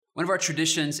One of our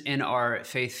traditions in our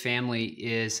faith family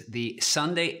is the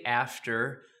Sunday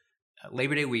after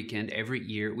Labor Day weekend every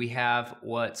year. We have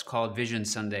what's called Vision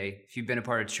Sunday. If you've been a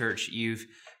part of church, you've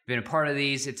been a part of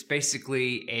these. It's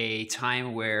basically a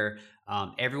time where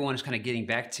everyone is kind of getting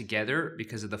back together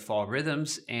because of the fall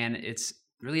rhythms, and it's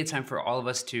really a time for all of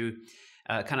us to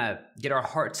kind of get our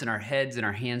hearts and our heads and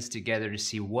our hands together to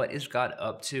see what is God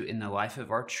up to in the life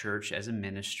of our church as a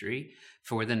ministry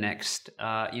for the next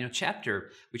chapter.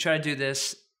 We try to do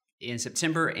this in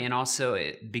September and also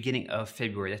at beginning of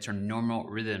February. That's our normal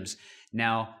rhythms.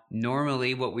 Now,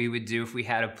 normally what we would do if we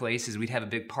had a place is we'd have a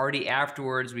big party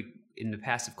afterwards. We, in the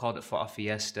past, have called it Fall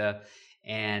Fiesta,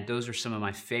 and those are some of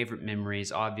my favorite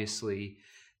memories. Obviously,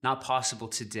 not possible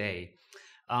today.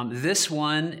 This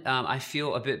one I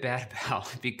feel a bit bad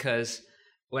about because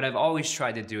what I've always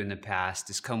tried to do in the past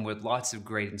is come with lots of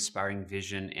great inspiring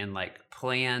vision and like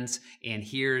plans, and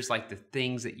here's like the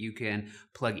things that you can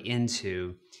plug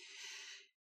into.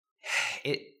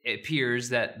 It appears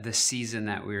that the season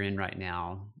that we're in right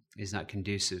now is not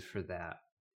conducive for that.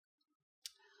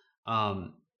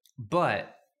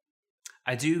 But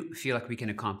I do feel like we can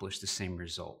accomplish the same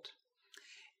result.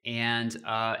 And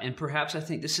perhaps I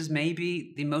think this is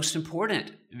maybe the most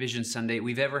important Vision Sunday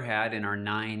we've ever had in our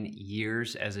 9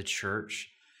 years as a church.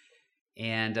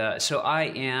 And so I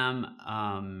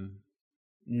am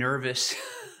nervous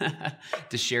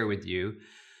to share with you,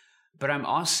 but I'm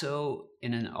also,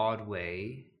 in an odd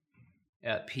way,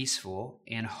 peaceful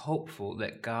and hopeful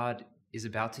that God is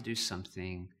about to do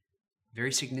something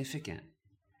very significant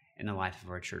in the life of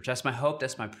our church. That's my hope,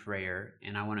 that's my prayer,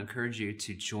 and I want to encourage you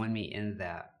to join me in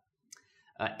that.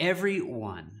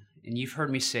 Everyone, and you've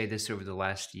heard me say this over the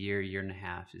last year and a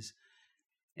half,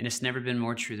 and it's never been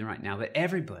more true than right now, but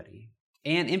everybody,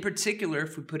 and in particular,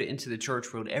 if we put it into the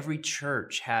church world, every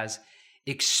church has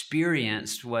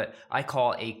experienced what I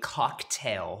call a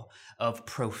cocktail of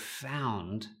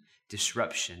profound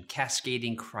disruption,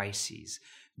 cascading crises,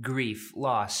 grief,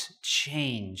 loss,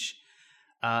 change.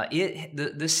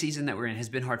 This season that we're in has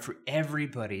been hard for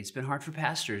everybody. It's been hard for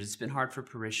pastors. It's been hard for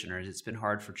parishioners. It's been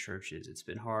hard for churches. It's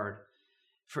been hard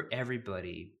for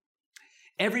everybody.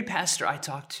 Every pastor I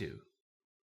talk to,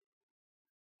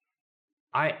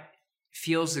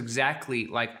 feels exactly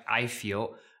like I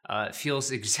feel,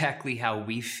 feels exactly how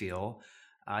we feel.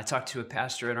 I talked to a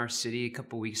pastor in our city a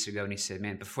couple weeks ago, and he said,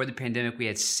 man, before the pandemic, we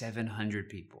had 700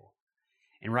 people.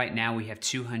 And right now we have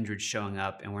 200 showing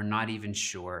up, and we're not even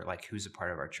sure like who's a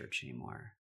part of our church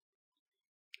anymore.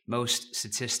 Most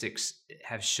statistics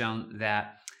have shown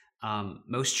that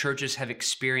most churches have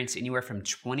experienced anywhere from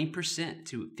 20%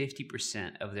 to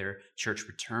 50% of their church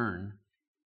return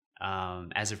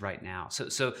as of right now.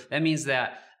 So that means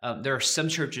that there are some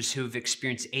churches who've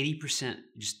experienced 80%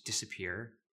 just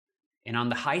disappear. And on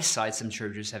the high side, some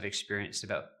churches have experienced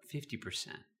about 50%.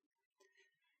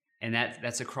 And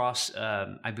that's across,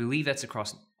 I believe that's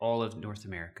across all of North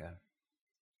America.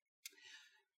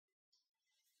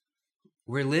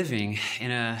 We're living in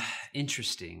an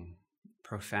interesting,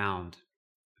 profound,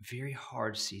 very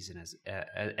hard season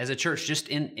as a church, just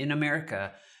in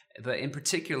America, but in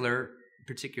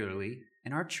particularly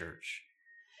in our church.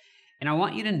 And I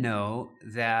want you to know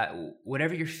that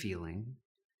whatever you're feeling,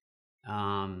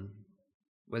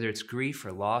 whether it's grief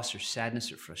or loss or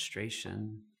sadness or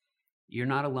frustration, you're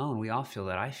not alone. We all feel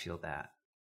that. I feel that.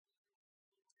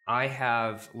 I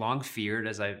have long feared,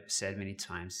 as I've said many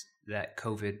times, that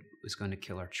COVID was going to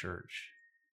kill our church.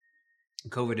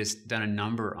 COVID has done a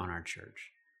number on our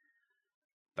church,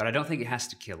 but I don't think it has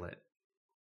to kill it.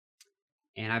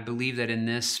 And I believe that in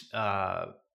this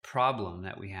problem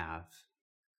that we have,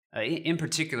 in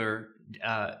particular,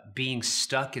 being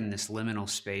stuck in this liminal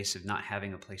space of not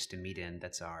having a place to meet in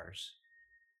that's ours,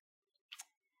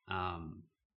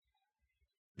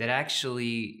 that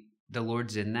actually the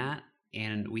Lord's in that,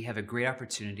 and we have a great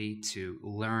opportunity to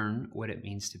learn what it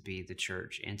means to be the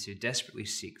church and to desperately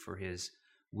seek for His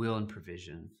will and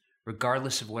provision,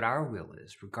 regardless of what our will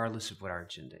is, regardless of what our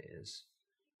agenda is.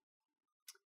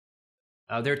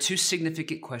 There are two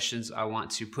significant questions I want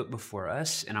to put before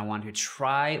us, and I want to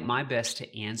try my best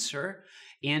to answer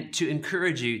and to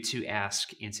encourage you to ask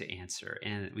and to answer,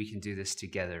 and we can do this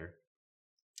together.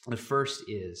 The first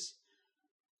is,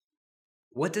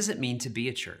 what does it mean to be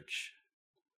a church?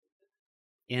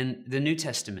 In the New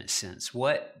Testament sense,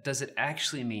 what does it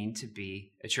actually mean to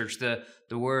be a church? The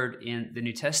word in the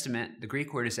New Testament, the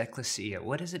Greek word is Ecclesia.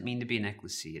 What does it mean to be an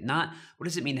Ecclesia? Not what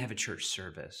does it mean to have a church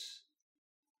service?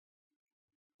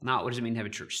 Not what does it mean to have a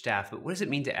church staff, but what does it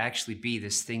mean to actually be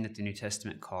this thing that the New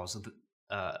Testament calls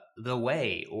the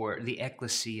way, or the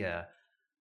Ecclesia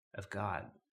of God?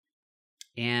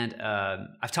 And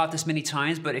I've taught this many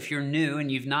times, but if you're new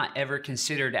and you've not ever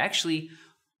considered actually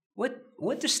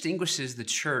what distinguishes the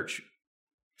church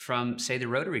from, say, the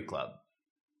Rotary Club?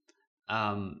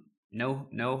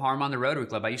 No harm on the Rotary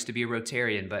Club. I used to be a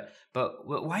Rotarian, but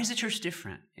why is the church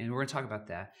different? And we're going to talk about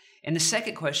that. And the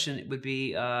second question would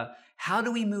be, how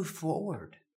do we move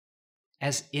forward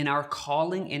as in our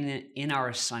calling and in our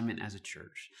assignment as a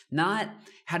church? Not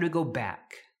how do we go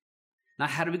back? Not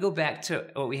how do we go back to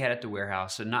what we had at the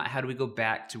warehouse, and not how do we go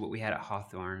back to what we had at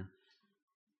Hawthorne.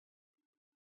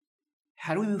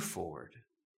 How do we move forward?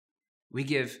 We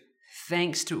give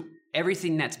thanks to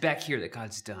everything that's back here that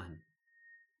God's done.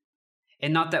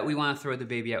 And not that we want to throw the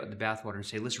baby out with the bathwater and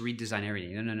say, let's redesign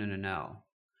everything. No.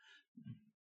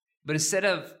 But instead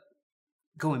of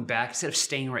going back, instead of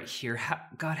staying right here,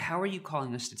 God, how are you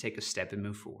calling us to take a step and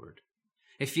move forward?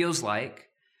 It feels like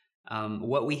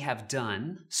what we have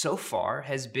done so far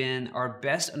has been our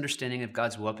best understanding of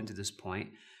God's will up until this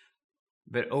point.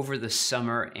 But over the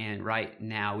summer and right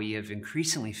now, we have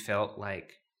increasingly felt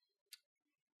like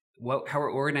how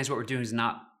we're organized, what we're doing is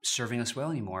not serving us well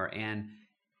anymore. And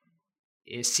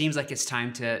it seems like it's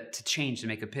time to change, to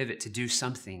make a pivot, to do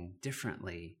something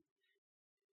differently.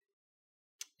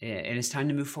 And it's time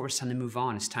to move forward. It's time to move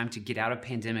on. It's time to get out of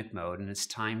pandemic mode, and it's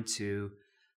time to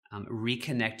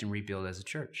reconnect and rebuild as a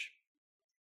church.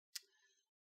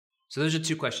 So those are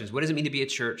two questions. What does it mean to be a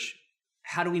church?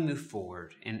 How do we move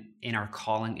forward in our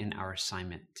calling, in our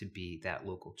assignment to be that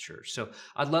local church? So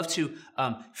I'd love to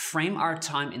frame our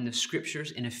time in the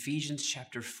scriptures in Ephesians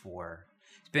chapter 4.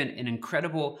 It's been an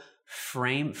incredible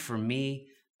frame for me,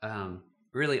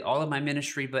 really all of my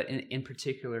ministry, but in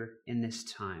particular in this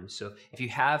time. So if you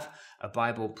have a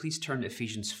Bible, please turn to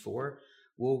Ephesians 4.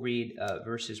 We'll read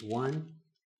verses 1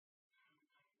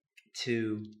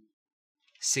 to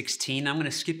 16. I'm going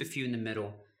to skip a few in the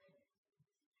middle,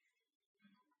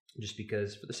 just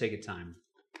because, for the sake of time.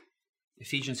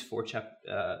 Ephesians 4,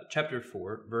 chapter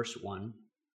 4, verse 1.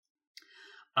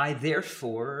 I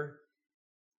therefore,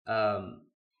 and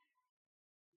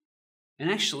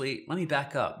actually, let me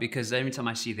back up, because every time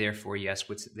I see therefore, yes,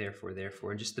 what's therefore?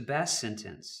 And just the past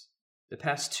sentence, the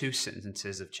past two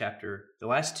sentences of the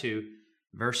last two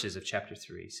verses of chapter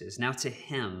 3 says, now to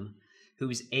him who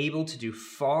is able to do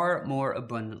far more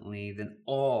abundantly than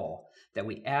all that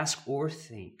we ask or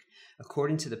think,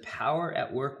 according to the power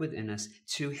at work within us,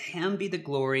 to him be the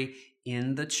glory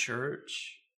in the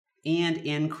church and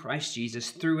in Christ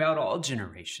Jesus throughout all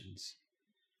generations,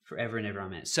 forever and ever.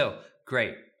 Amen. So,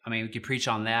 great. I mean, we could preach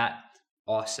on that.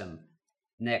 Awesome.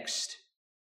 Next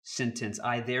sentence.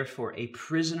 I, therefore, a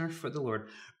prisoner for the Lord,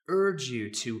 urge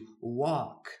you to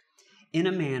walk in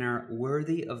a manner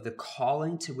worthy of the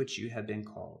calling to which you have been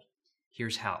called.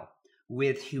 Here's how.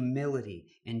 With humility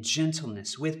and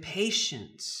gentleness, with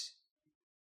patience,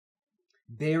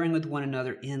 bearing with one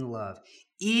another in love,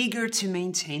 eager to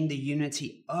maintain the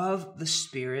unity of the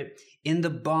Spirit in the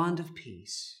bond of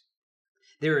peace.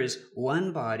 There is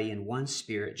one body and one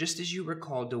Spirit, just as you were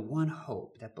called to one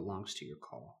hope that belongs to your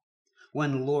call.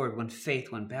 One Lord, one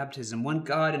faith, one baptism, one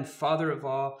God and Father of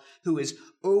all, who is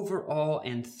over all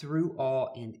and through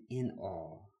all and in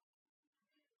all.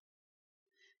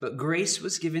 But grace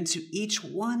was given to each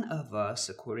one of us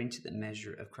according to the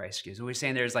measure of Christ's gifts. What we're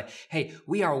saying there is like, hey,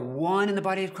 we are one in the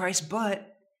body of Christ,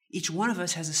 but each one of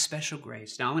us has a special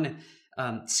grace. Now, I'm going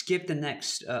to skip the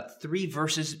next 3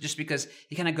 verses just because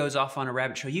he kind of goes off on a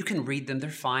rabbit trail. You can read them, they're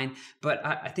fine. But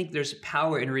I think there's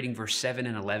power in reading verse 7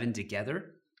 and 11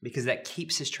 together because that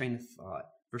keeps his train of thought.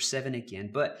 Verse 7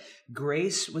 again. But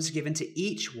grace was given to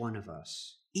each one of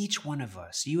us,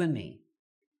 you and me,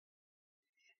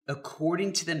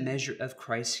 according to the measure of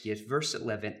Christ's gift. Verse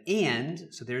 11, and,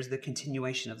 so there's the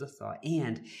continuation of the thought,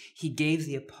 and he gave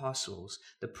the apostles,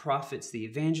 the prophets, the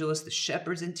evangelists, the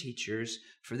shepherds and teachers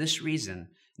for this reason,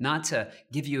 not to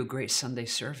give you a great Sunday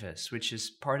service, which is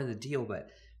part of the deal,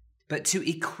 but to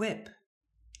equip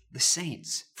the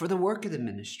saints for the work of the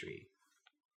ministry,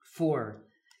 for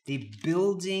the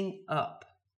building up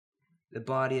the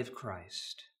body of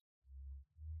Christ.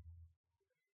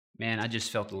 Man, I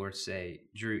just felt the Lord say,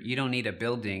 Drew, you don't need a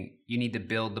building. You need to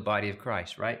build the body of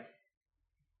Christ, right?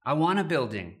 I want a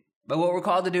building, but what we're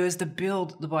called to do is to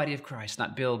build the body of Christ,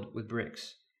 not build with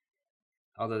bricks.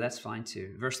 Although that's fine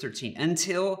too. Verse 13,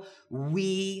 until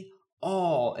we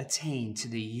all attain to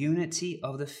the unity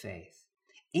of the faith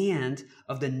and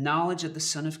of the knowledge of the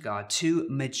Son of God, to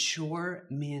mature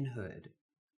manhood,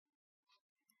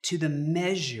 to the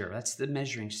measure, that's the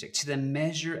measuring stick, to the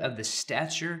measure of the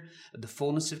stature of the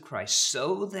fullness of Christ,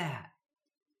 so that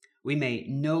we may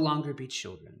no longer be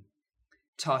children,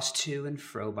 tossed to and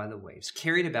fro by the waves,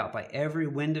 carried about by every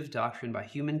wind of doctrine, by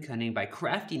human cunning, by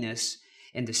craftiness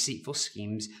and deceitful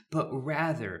schemes, but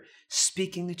rather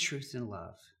speaking the truth in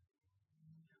love.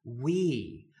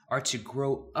 We are to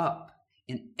grow up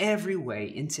in every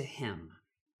way into him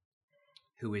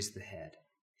who is the head,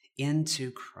 into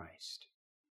Christ,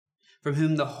 from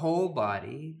whom the whole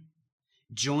body,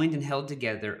 joined and held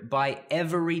together by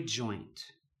every joint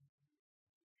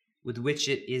with which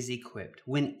it is equipped,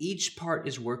 when each part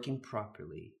is working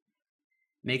properly,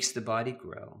 makes the body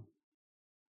grow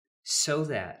so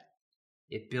that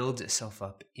it builds itself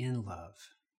up in love.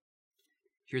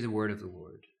 Hear the word of the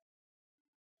Lord.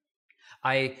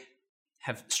 I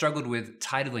have struggled with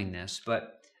titling this,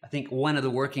 but I think one of the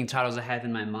working titles I have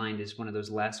in my mind is one of those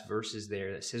last verses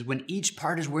there that says, when each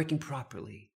part is working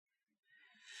properly.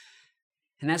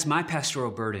 And that's my pastoral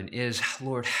burden is,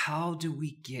 Lord, how do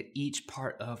we get each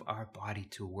part of our body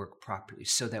to work properly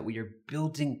so that we are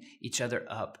building each other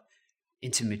up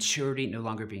into maturity, no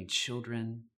longer being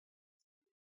children,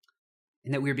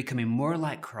 and that we are becoming more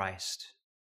like Christ,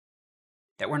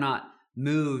 that we're not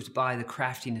moved by the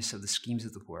craftiness of the schemes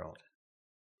of the world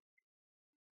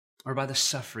or by the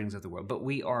sufferings of the world, but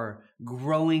we are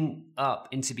growing up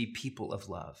into be people of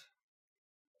love.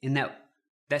 And that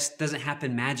doesn't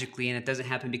happen magically, and it doesn't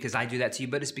happen because I do that to you,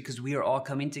 but it's because we are all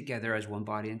coming together as one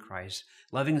body in Christ,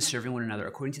 loving and serving one another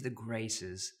according to the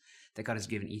graces that God has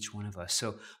given each one of us.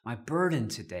 So my burden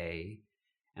today,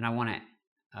 and I want to,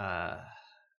 I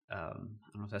don't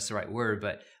know if that's the right word,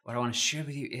 but what I want to share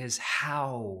with you is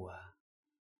how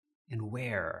and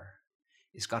where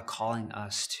is God calling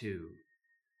us to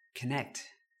connect,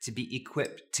 to be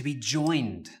equipped, to be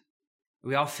joined.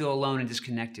 We all feel alone and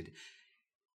disconnected.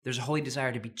 There's a holy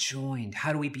desire to be joined.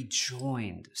 How do we be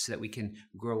joined so that we can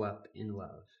grow up in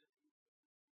love?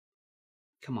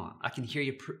 Come on, I can hear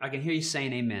you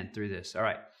saying amen through this. All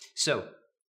right. So,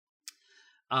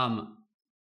 I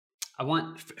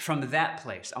want from that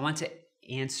place, I want to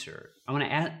answer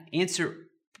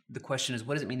the question is,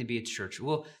 what does it mean to be a church?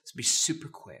 Well, let's be super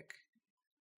quick.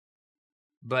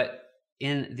 But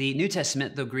in the New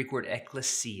Testament, the Greek word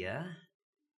ecclesia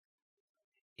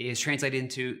is translated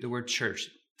into the word church.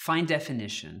 Fine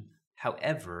definition.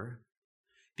 However,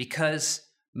 because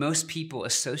most people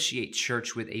associate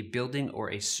church with a building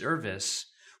or a service,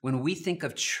 when we think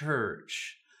of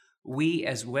church, we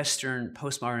as Western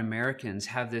postmodern Americans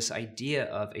have this idea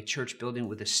of a church building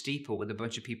with a steeple with a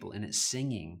bunch of people in it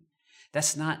singing.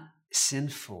 That's not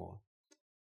sinful.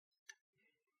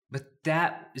 But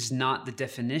that is not the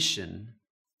definition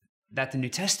that the New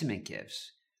Testament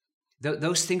gives.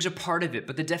 Those things are part of it,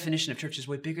 but the definition of church is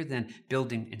way bigger than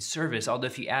building and service. Although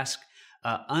if you ask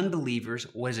unbelievers,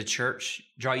 what is a church?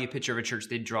 Draw you a picture of a church,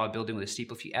 they'd draw a building with a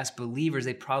steeple. If you ask believers,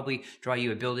 they'd probably draw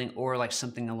you a building or like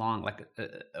something along like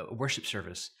a worship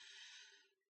service.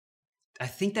 I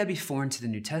think that'd be foreign to the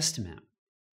New Testament.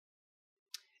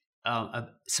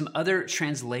 Some other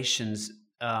translations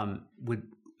would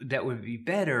be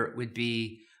better would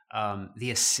be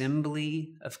the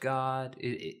assembly of God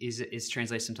is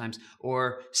translated sometimes,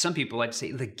 or some people like to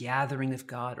say the gathering of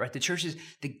God, right? The church is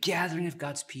the gathering of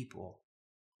God's people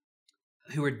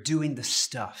who are doing the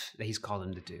stuff that he's called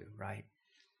them to do, right?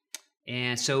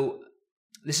 And so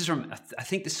I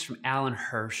think this is from Alan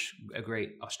Hirsch, a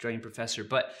great Australian professor,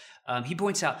 but he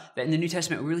points out that in the New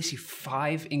Testament, we really see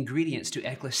 5 ingredients to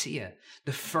ecclesia.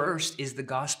 The first is the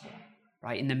gospel.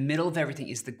 Right? In the middle of everything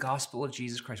is the gospel of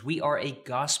Jesus Christ. We are a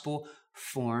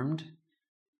gospel-formed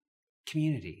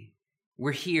community.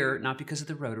 We're here not because of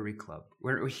the Rotary Club.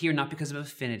 We're here not because of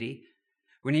affinity.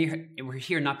 We're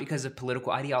here not because of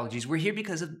political ideologies. We're here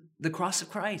because of the cross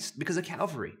of Christ, because of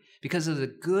Calvary, because of the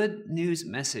good news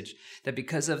message that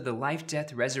because of the life,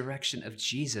 death, resurrection of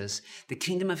Jesus, the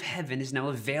kingdom of heaven is now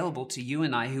available to you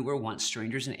and I who were once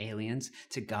strangers and aliens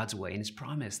to God's way and his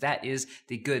promise. That is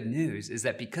the good news, is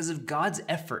that because of God's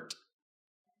effort,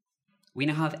 we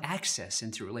now have access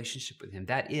into relationship with him.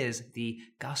 That is the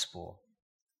gospel.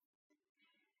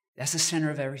 That's the center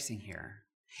of everything here.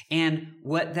 And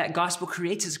what that gospel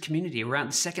creates is a community. Around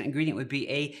the second ingredient would be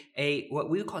a what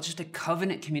we would call just a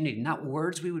covenant community. Not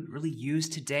words we would really use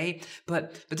today,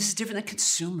 but this is different than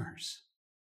consumers.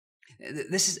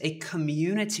 This is a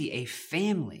community, a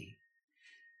family,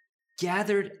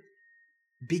 gathered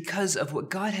because of what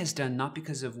God has done, not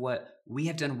because of what we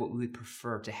have done, what we would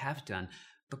prefer to have done,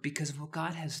 but because of what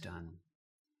God has done.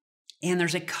 And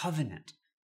there's a covenant.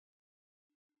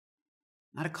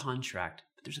 Not a contract,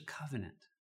 but there's a covenant.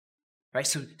 Right?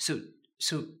 So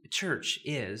church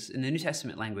is, in the New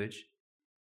Testament language,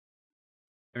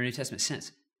 or New Testament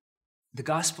sense, the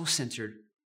gospel-centered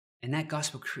And that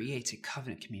gospel creates a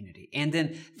covenant community. And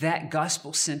then that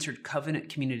gospel-centered covenant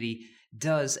community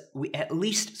does at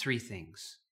least three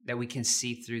things that we can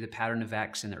see through the pattern of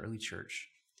Acts in the early church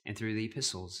and through the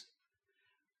epistles.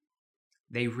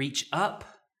 They reach up,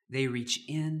 they reach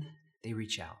in, they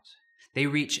reach out. They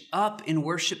reach up in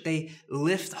worship, they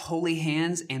lift holy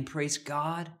hands and praise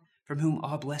God, from whom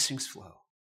all blessings flow.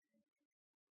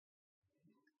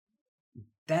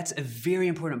 That's a very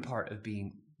important part of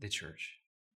being the church.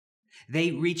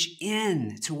 They reach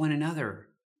in to one another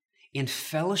in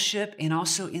fellowship and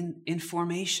also in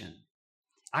formation.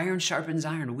 Iron sharpens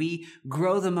iron. We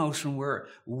grow the most when we're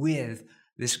with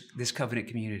this covenant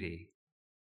community.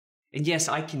 And yes,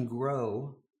 I can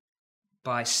grow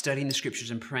by studying the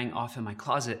scriptures and praying off in my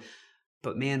closet.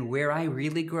 But man, where I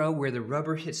really grow, where the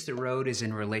rubber hits the road, is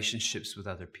in relationships with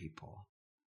other people.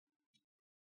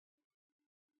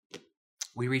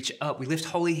 We reach up, we lift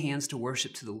holy hands to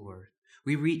worship to the Lord.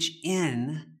 We reach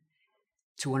in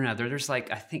to one another. There's I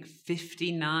think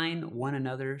 59 one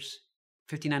another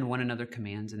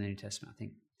commands in the New Testament. I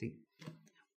think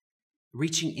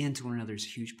reaching into one another is a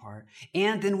huge part.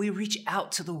 And then we reach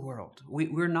out to the world.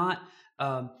 We're not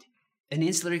an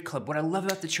ancillary club. What I love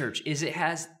about the church is it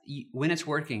has, when it's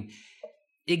working,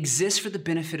 exists for the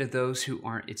benefit of those who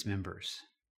aren't its members.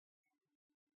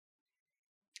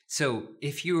 So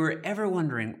if you were ever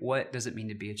wondering what does it mean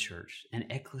to be a church, an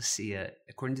ecclesia,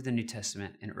 according to the New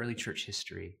Testament and early church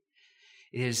history,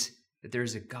 is that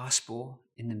there's a gospel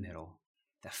in the middle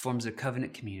that forms a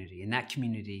covenant community, and that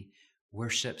community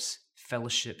worships,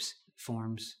 fellowships,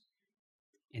 forms,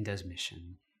 and does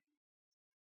mission.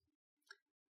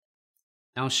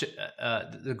 Now,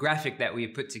 the graphic that we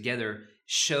have put together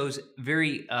shows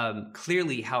very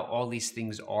clearly how all these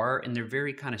things are, and they're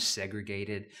very kind of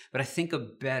segregated. But I think a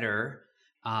better,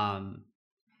 when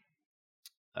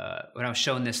I was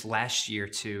showing this last year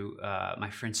to my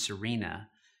friend Serena,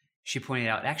 she pointed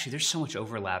out, actually, there's so much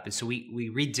overlap. And so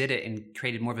we redid it and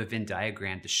created more of a Venn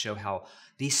diagram to show how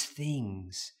these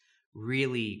things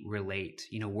really relate.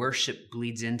 You know, worship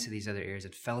bleeds into these other areas,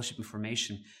 and fellowship and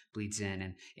formation bleeds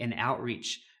in, and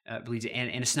outreach bleeds in.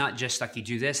 And it's not just like you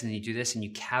do this and then you do this and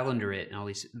you calendar it and all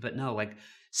these, but no,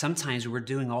 sometimes we're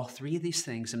doing all three of these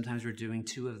things. Sometimes we're doing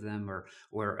two of them,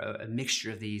 or a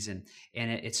mixture of these, and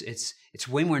it's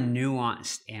way more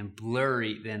nuanced and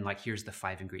blurry than here's the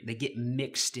 5 ingredients. They get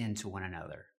mixed into one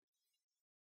another.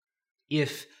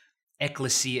 If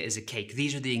Ecclesia is a cake,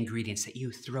 these are the ingredients that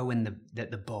you throw in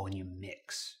the bowl and you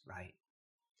mix, right?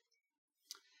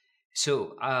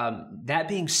 So that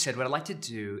being said, what I'd like to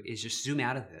do is just zoom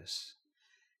out of this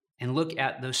and look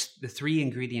at the 3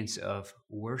 ingredients of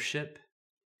worship,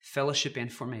 fellowship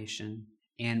and formation,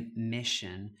 and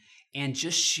mission, and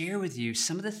just share with you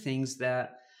some of the things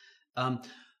that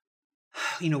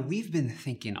we've been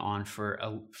thinking on for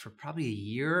probably a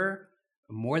year,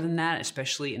 more than that,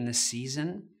 especially in this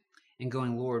season, and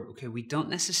going, Lord, okay, we don't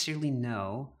necessarily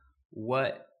know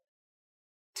what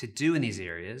to do in these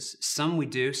areas. Some we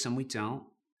do, some we don't.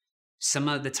 Some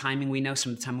of the timing we know,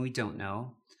 some of the timing we don't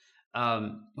know.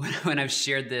 When I've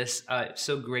shared this,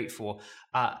 so grateful.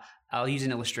 I'll use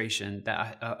an illustration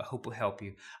that I hope will help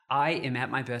you. I am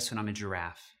at my best when I'm a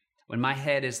giraffe. When my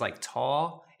head is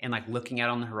tall and looking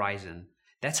out on the horizon.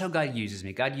 That's how God uses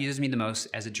me. God uses me the most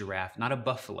as a giraffe, not a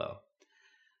buffalo.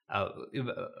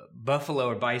 Buffalo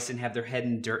or bison have their head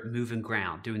in dirt, moving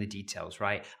ground, doing the details,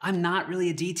 right? I'm not really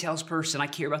a details person. I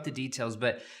care about the details,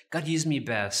 but God uses me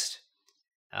best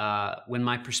when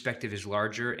my perspective is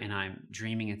larger and I'm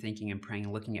dreaming and thinking and praying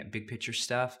and looking at big picture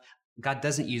stuff. God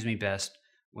doesn't use me best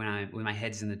when my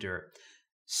head's in the dirt.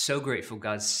 So grateful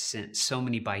God sent so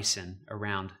many bison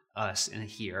around us and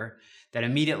here that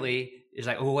immediately is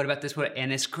oh, what about this?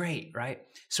 And it's great, right?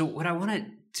 So what I want to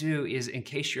do is, in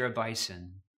case you're a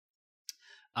bison,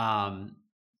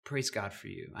 praise God for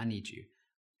you. I need you.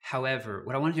 However,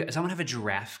 what I want to do is I want to have a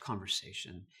giraffe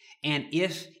conversation. And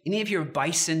if any of your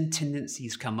bison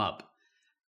tendencies come up,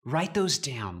 write those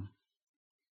down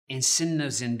and send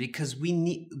those in, because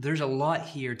there's a lot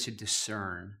here to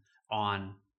discern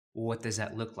on what does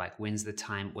that look like? When's the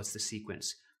time? What's the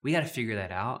sequence? We got to figure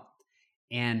that out.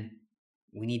 And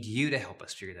we need you to help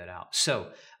us figure that out. So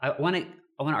I want to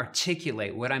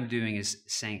articulate what I'm doing is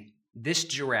saying, this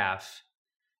giraffe,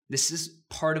 this is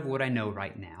part of what I know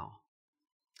right now.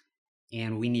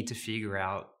 And we need to figure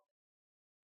out,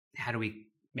 how do we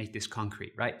make this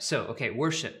concrete, right? So, okay,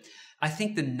 worship. I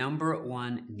think the number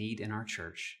one need in our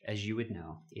church, as you would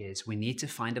know, is we need to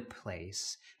find a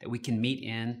place that we can meet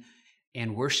in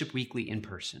and worship weekly in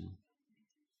person.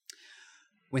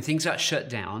 When things got shut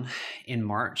down in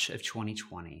March of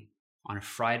 2020, On a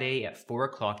Friday at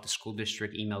 4:00, the school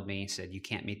district emailed me and said, you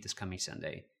can't meet this coming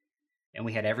Sunday. And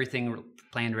we had everything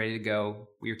planned, ready to go.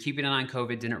 We were keeping an eye on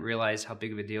COVID, didn't realize how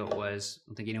big of a deal it was. I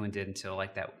don't think anyone did until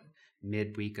like that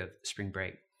midweek of spring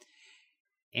break.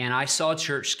 And I saw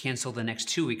church cancel the next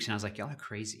 2 weeks, and I was like, y'all are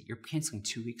crazy. You're canceling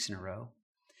 2 weeks in a row.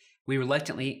 We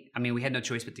reluctantly, we had no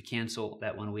choice but to cancel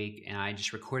that 1 week, and I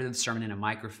just recorded the sermon in a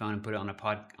microphone and put it on the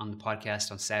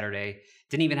podcast on Saturday.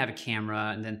 Didn't even have a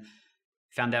camera, and then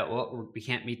found out, well, we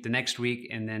can't meet the next week,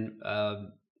 and then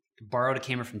borrowed a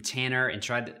camera from Tanner and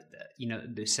tried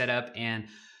the setup. And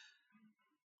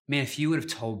man, if you would have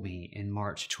told me in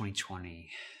March 2020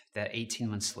 that 18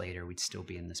 months later we'd still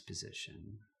be in this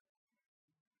position,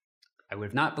 I would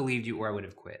have not believed you, or I would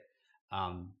have quit.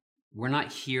 We're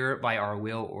not here by our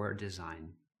will or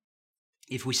design.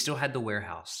 If we still had the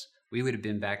warehouse, we would have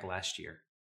been back last year.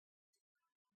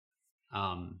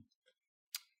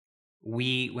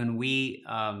 When we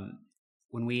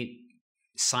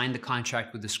signed the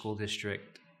contract with the school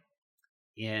district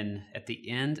at the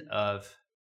end of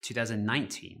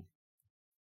 2019,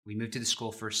 we moved to the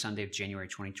school first Sunday of January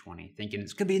 2020, thinking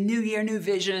it's going to be a new year, new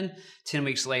vision. 10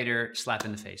 weeks later, slap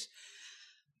in the face.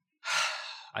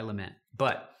 I lament.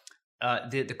 But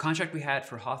the contract we had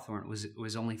for Hawthorne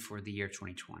was only for the year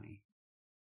 2020.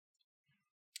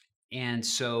 And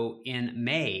so in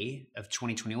May of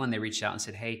 2021, they reached out and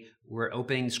said, hey, we're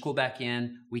opening the school back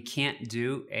in. We can't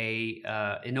do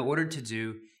in order to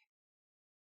do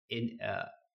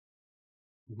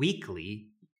weekly,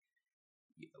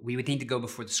 we would need to go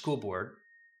before the school board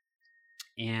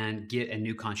and get a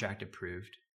new contract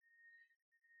approved.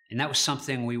 And that was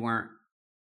something we weren't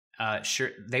sure.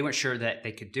 They weren't sure that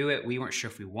they could do it. We weren't sure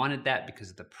if we wanted that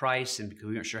because of the price, and because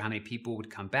we weren't sure how many people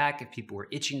would come back, if people were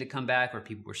itching to come back or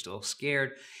people were still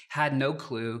scared. Had no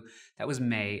clue. That was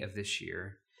May of this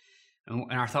year.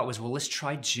 And our thought was, well, let's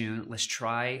try June, let's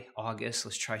try August,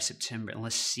 let's try September, and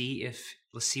let's see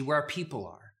where our people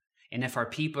are. And if our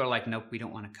people are like, nope, we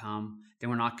don't want to come, then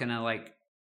we're not going to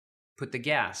put the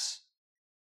gas.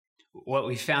 What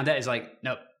we found out is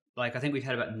nope. I think we've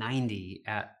had about 90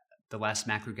 at the last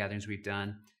macro gatherings we've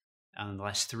done, the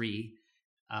last three,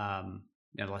 the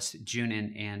last June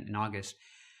and in August.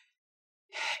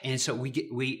 And so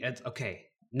okay,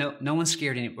 no one's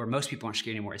scared anymore, or most people aren't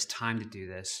scared anymore. It's time to do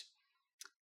this.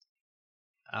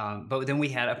 But then we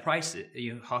had a price.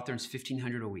 Hawthorne's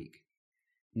 $1,500 a week.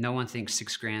 No one thinks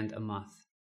 $6,000 a month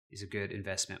is a good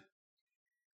investment.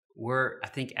 We're, I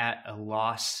think, at a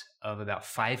loss of about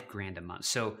 $5,000 a month.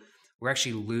 So we're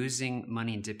actually losing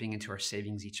money and dipping into our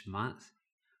savings each month.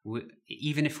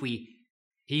 Even if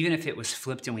it was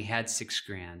flipped and we had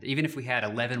 $6,000, even if we had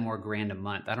 11 more grand a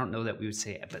month, I don't know that we would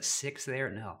say, but six there,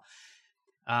 no.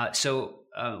 So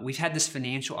we've had this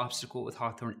financial obstacle with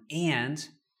Hawthorne, and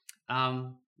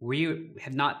we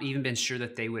have not even been sure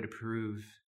that they would approve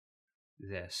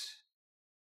this.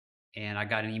 And I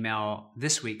got an email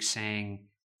this week saying,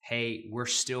 hey, we're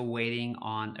still waiting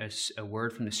on a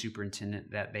word from the superintendent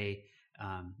that they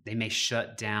may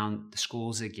shut down the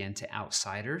schools again to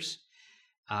outsiders.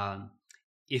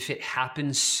 If it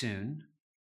happens soon,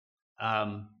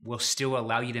 we'll still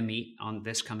allow you to meet on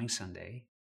this coming Sunday.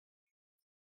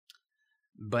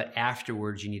 But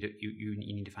afterwards, you need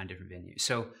to find a different venue.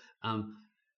 So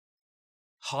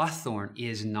Hawthorne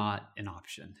is not an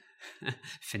option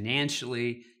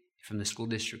financially from the school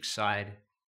district side.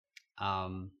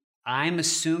 I'm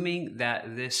assuming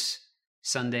that this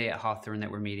Sunday at Hawthorne that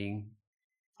we're meeting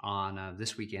on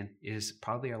this weekend is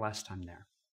probably our last time there.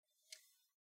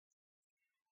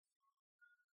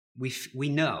 We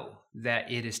know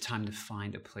that it is time to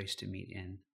find a place to meet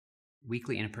in,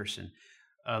 weekly and in person.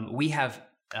 We have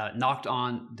knocked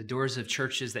on the doors of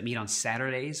churches that meet on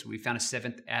Saturdays. We found a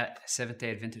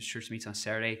Seventh-day Adventist church meets on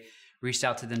Saturday. Reached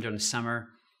out to them during the summer.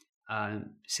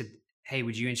 Said, "Hey, are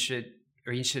you interested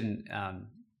in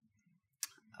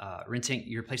renting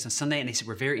your place on Sunday?" And they said,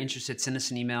 "We're very interested. Send us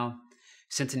an email."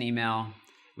 Sent an email.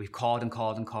 We've called and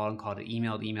called and called and called,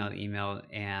 emailed,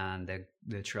 and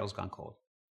the trail's gone cold.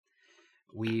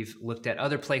 We've looked at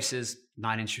other places,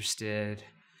 not interested.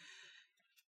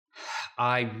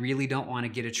 I really don't want to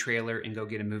get a trailer and go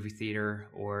get a movie theater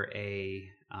or a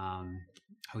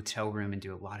hotel room and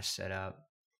do a lot of setup.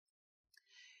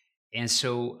 And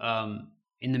so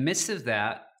in the midst of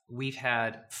that, we've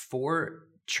had 4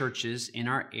 churches in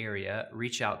our area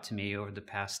reach out to me over the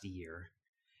past year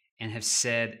and have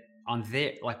said,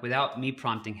 without me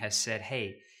prompting, has said,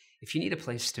 "Hey, if you need a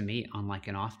place to meet on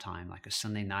an off time, like a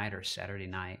Sunday night or a Saturday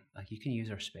night, you can use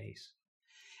our space."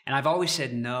 And I've always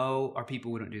said, no, our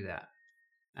people wouldn't do that.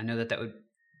 I know that would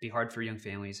be hard for young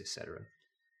families, etc.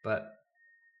 But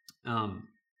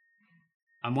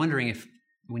I'm wondering if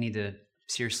we need to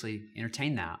seriously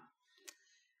entertain that.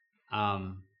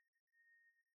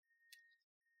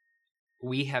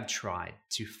 We have tried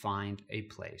to find a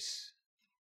place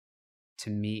to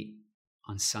meet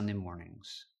on Sunday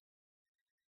mornings,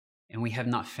 and we have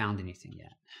not found anything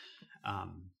yet.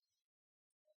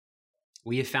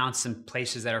 We have found some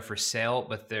places that are for sale,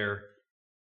 but they're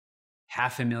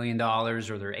 $500,000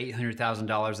 or they're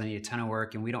 $800,000. They need a ton of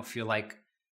work, and we don't feel like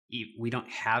we don't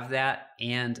have that.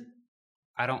 And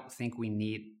I don't think we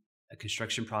need a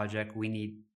construction project. We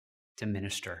need to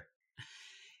minister.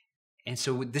 And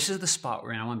so this is the spot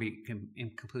we're in. I want to be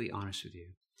completely honest with you.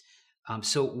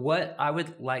 So what I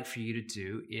would like for you to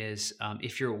do is,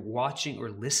 if you're watching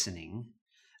or listening,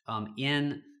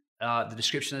 in the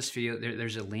description of this video,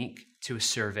 there's a link to a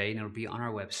survey, and it'll be on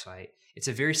our website. It's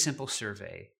a very simple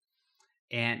survey,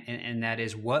 and that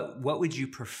is, what would you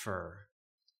prefer?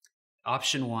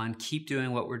 Option 1, keep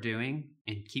doing what we're doing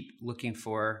and keep looking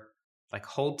for, like,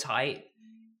 hold tight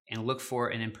and look for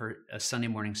a Sunday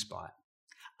morning spot.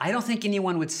 I don't think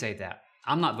anyone would say that.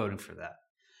 I'm not voting for that.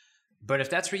 But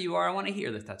if that's where you are, I want to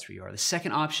hear that that's where you are. The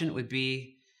second option would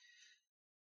be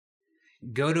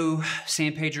go to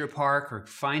San Pedro Park or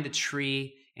find a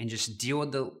tree and just deal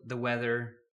with the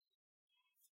weather,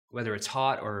 whether it's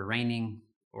hot or raining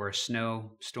or a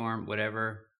snowstorm,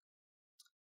 whatever.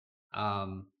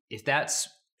 If that's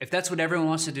what everyone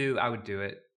wants to do, I would do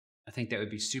it. I think that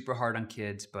would be super hard on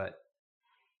kids,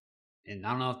 and I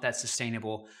don't know if that's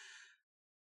sustainable,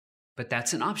 but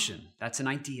that's an option. That's an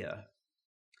idea.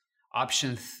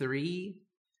 Option 3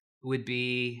 would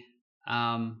be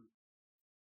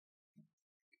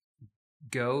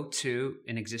go to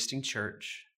an existing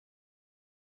church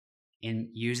and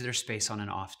use their space on an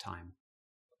off time.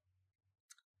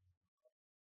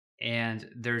 And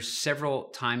there's several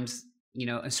times,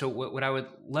 and so what I would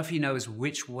love for you to know is,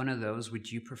 which one of those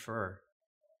would you prefer?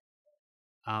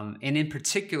 And in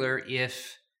particular,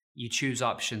 if you choose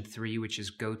option 3, which is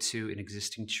go to an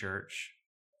existing church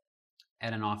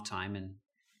at an off time and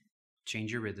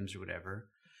change your rhythms or whatever,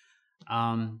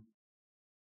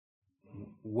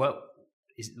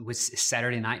 was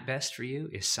Saturday night best for you?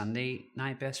 Is Sunday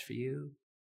night best for you?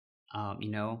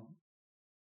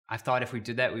 I thought if we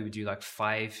did that, we would do like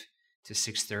 5 to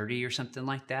 6:30 or something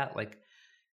like that,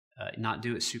 not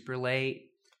do it super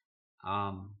late.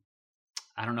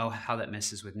 I don't know how that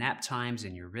messes with nap times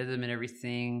and your rhythm and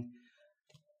everything.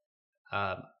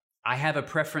 I have a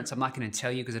preference. I'm not going to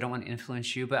tell you because I don't want to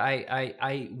influence you, but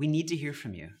we need to hear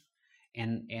from you,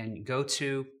 and go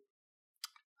to,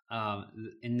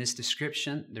 in this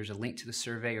description, there's a link to the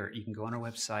survey, or you can go on our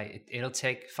website. It'll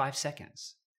take 5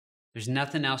 seconds. There's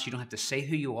nothing else. You don't have to say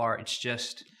who you are. It's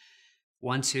just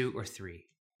 1, 2, or 3.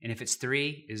 And if it's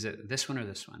 3, is it this one or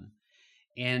this one?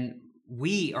 And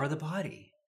we are the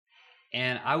body.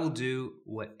 And I will do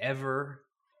whatever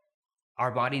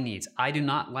our body needs. I do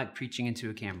not like preaching into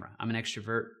a camera. I'm an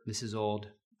extrovert. This is old.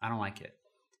 I don't like it.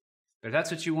 But if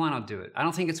that's what you want, I'll do it. I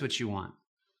don't think it's what you want,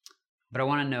 but I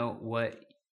want to know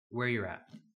where you're at.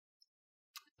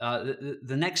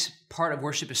 The next part of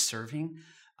worship is serving.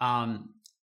 I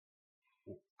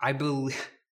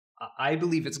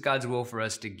believe it's God's will for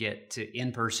us to get to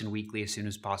in-person weekly as soon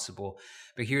as possible.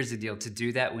 But here's the deal. To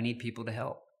do that, we need people to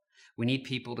help. We need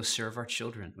people to serve our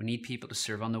children. We need people to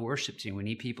serve on the worship team. We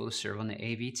need people to serve on the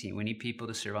AV team. We need people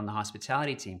to serve on the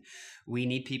hospitality team. We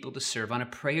need people to serve on a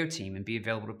prayer team and be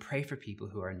available to pray for people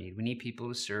who are in need. We need people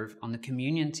to serve on the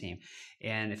communion team.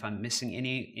 And if I'm missing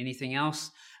anything else,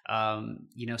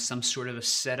 some sort of a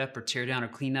setup or tear down or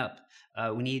clean up,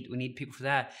 we need people for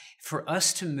that. For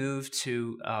us to move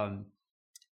to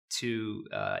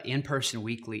in-person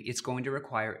weekly, it's going to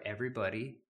require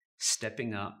everybody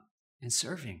stepping up and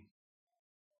serving.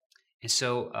 And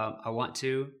so I want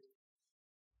to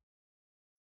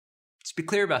just be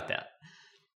clear about that.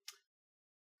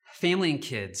 Family and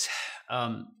kids.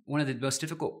 One of the most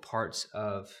difficult parts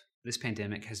of this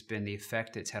pandemic has been the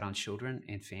effect it's had on children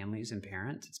and families and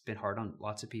parents. It's been hard on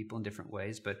lots of people in different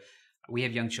ways, but we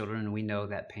have young children and we know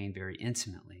that pain very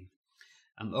intimately.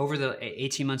 Over the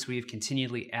 18 months, we have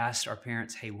continually asked our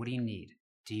parents, hey, what do you need?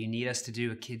 Do you need us to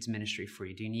do a kids ministry for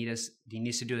you? Do you need us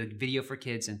to do a video for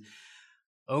kids? And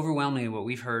overwhelmingly, what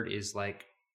we've heard is the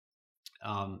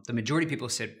majority of people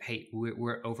said, hey,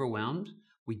 we're overwhelmed.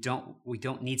 We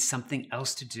don't need something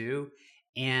else to do.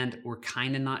 And we're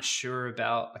kind of not sure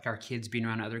about our kids being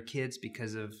around other kids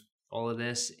because of all of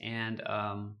this. And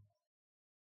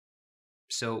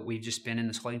so we've just been in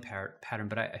this holding pattern.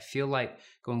 But I feel like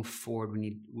going forward,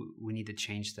 we need to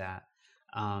change that.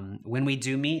 When we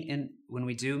do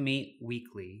meet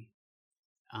weekly,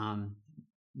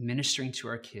 ministering to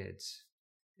our kids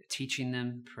teaching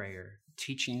them prayer,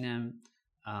 teaching them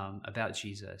about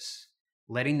Jesus,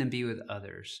 letting them be with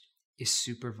others is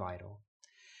super vital.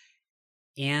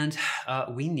 And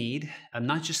we need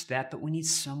not just that, but we need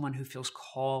someone who feels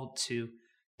called to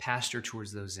pastor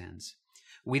towards those ends.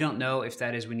 We don't know if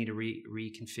that is we need to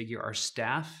reconfigure our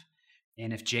staff,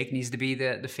 and if Jake needs to be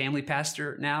the family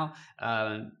pastor now.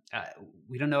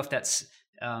 We don't know if that's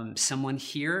someone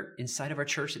here inside of our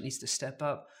church that needs to step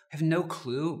up. I have no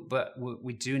clue, but what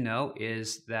we do know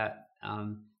is that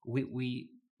we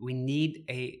need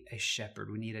a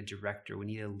shepherd, we need a director, we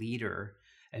need a leader,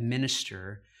 a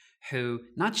minister who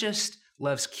not just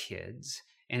loves kids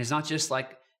and is not just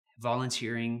like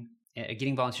volunteering,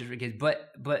 getting volunteers for kids,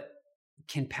 but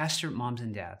can pastor moms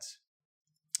and dads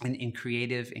in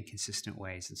creative and consistent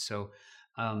ways. And so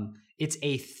it's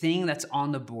a thing that's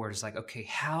on the board. It's like, okay,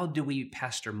 how do we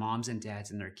pastor moms and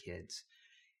dads and their kids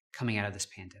coming out of this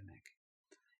pandemic?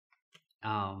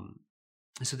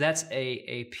 So that's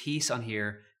a piece on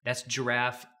here. That's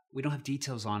Giraffe. We don't have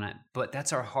details on it, but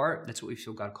that's our heart. That's what we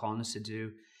feel God calling us to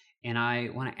do. And I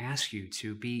want to ask you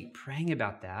to be praying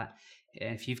about that.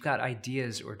 And if you've got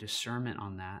ideas or discernment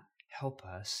on that, help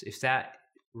us. If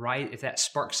that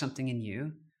sparks something in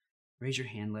you, raise your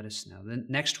hand, let us know. The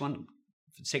next one,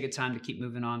 for the sake of time to keep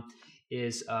moving on,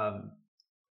 is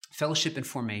fellowship and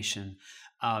formation.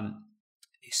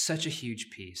 Such a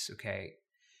huge piece, okay?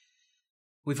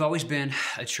 We've always been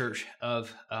a church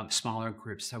of smaller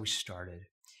groups. That's how we started.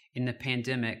 In the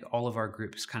pandemic, all of our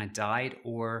groups kind of died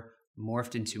or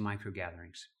morphed into micro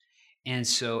gatherings. And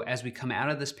so as we come out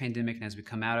of this pandemic and as we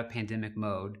come out of pandemic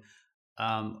mode,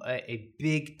 a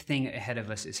big thing ahead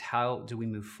of us is how do we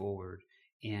move forward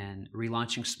in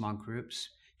relaunching small groups,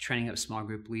 training up small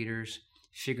group leaders,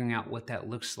 figuring out what that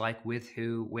looks like, with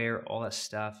who, where, all that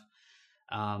stuff.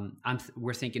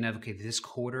 We're thinking of, okay, this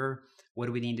quarter, what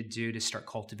do we need to do to start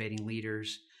cultivating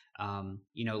leaders?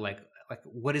 Like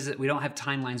what is it? We don't have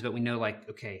timelines, but we know like,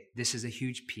 okay, this is a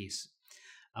huge piece.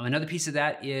 Another piece of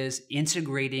that is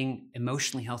integrating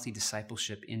emotionally healthy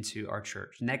discipleship into our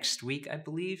church. Next week, I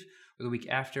believe, or the week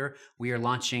after, we are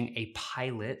launching a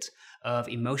pilot of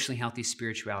emotionally healthy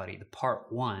spirituality, the part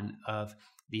 1 of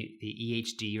the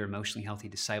EHD, or Emotionally Healthy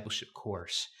Discipleship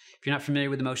course. If you're not familiar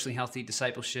with emotionally healthy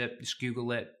discipleship, just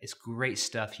Google it. It's great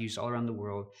stuff used all around the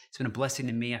world. It's been a blessing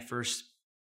to me. I first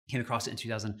came across it in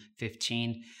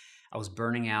 2015. I was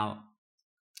burning out,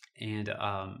 and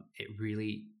it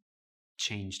really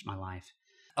changed my life.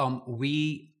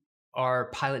 We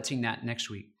are piloting that next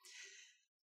week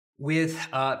with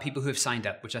people who have signed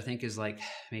up, which I think is like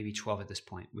maybe 12 at this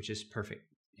point, which is perfect.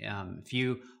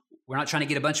 We're not trying to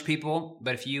get a bunch of people,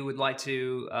 but if you would like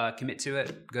to commit to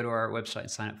it, go to our website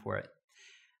and sign up for it.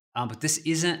 But this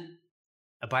isn't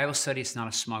a Bible study. It's not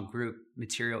a small group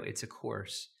material. It's a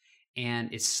course.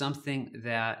 And it's something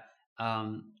that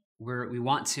we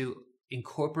want to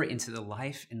incorporate into the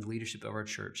life and the leadership of our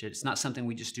church. It's not something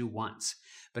we just do once,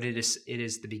 but it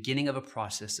is the beginning of a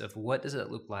process of what does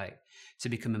it look like to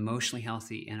become emotionally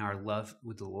healthy in our love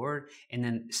with the Lord. And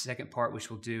then the second part, which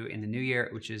we'll do in the new year,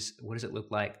 which is what does it look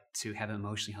like to have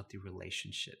emotionally healthy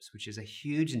relationships, which is a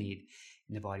huge need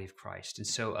in the body of Christ. And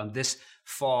so this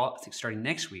fall, I think starting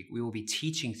next week, we will be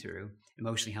teaching through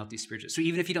emotionally healthy spiritual. So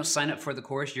even if you don't sign up for the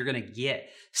course, you're going to get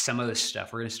some of this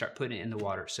stuff. We're going to start putting it in the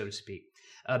water, so to speak.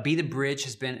 Be the Bridge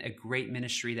has been a great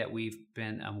ministry that we've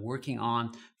been working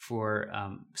on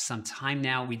for some time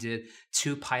now. We did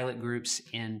 2 pilot groups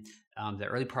in the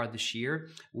early part of this year.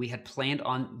 We had planned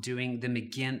on doing them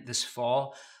again this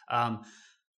fall,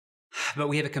 but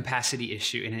we have a capacity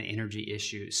issue and an energy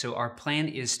issue. So our plan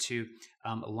is to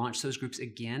launch those groups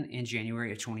again in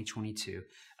January of 2022,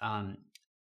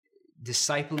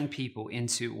 discipling people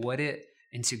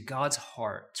into God's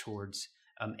heart towards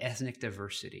ethnic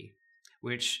diversity,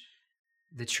 which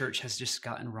the church has just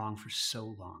gotten wrong for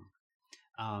so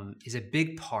long, is a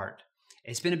big part.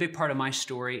 It's been a big part of my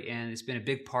story, and it's been a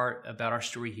big part about our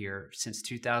story here since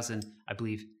 2000, I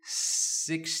believe,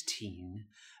 16.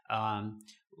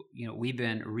 We've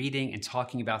been reading and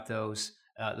talking about those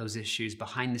issues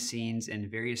behind the scenes in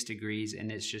various degrees,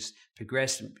 and it's just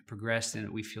progressed, and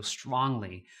we feel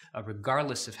strongly,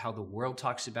 regardless of how the world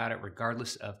talks about it,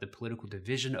 regardless of the political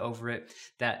division over it,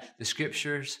 that the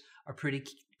scriptures are pretty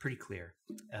clear,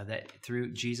 that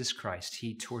through Jesus Christ,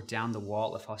 he tore down the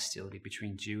wall of hostility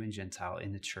between Jew and Gentile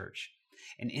in the church.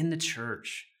 And in the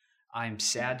church, I'm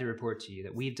sad to report to you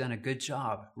that we've done a good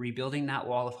job rebuilding that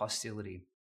wall of hostility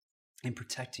and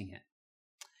protecting it.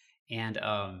 And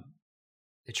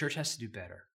the church has to do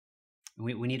better.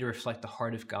 We need to reflect the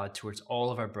heart of God towards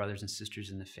all of our brothers and sisters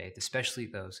in the faith, especially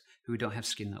those who don't have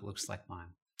skin that looks like mine.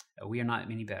 We are not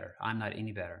any better. I'm not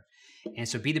any better. And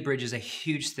so Be the Bridge is a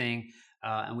huge thing.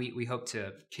 And we hope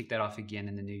to kick that off again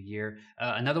in the new year.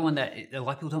 Another one that a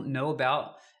lot of people don't know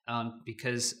about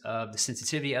because of the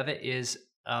sensitivity of it is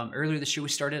earlier this year we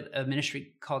started a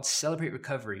ministry called Celebrate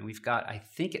Recovery. And we've got, I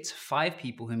think it's 5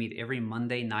 people who meet every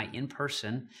Monday night in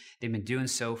person. They've been doing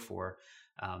so for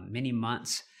many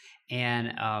months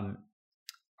and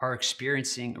are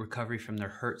experiencing recovery from their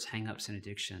hurts, hangups, and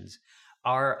addictions.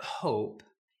 Our hope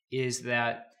is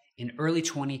that in early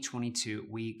 2022,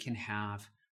 we can have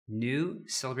new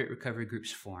Celebrate Recovery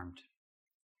groups formed.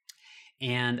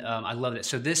 And I love it.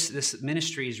 So this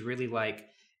ministry is really like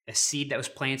a seed that was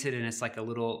planted, and it's like a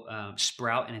little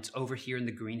sprout, and it's over here in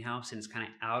the greenhouse, and it's kind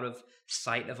of out of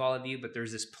sight of all of you, but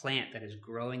there's this plant that is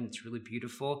growing that's really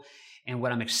beautiful. And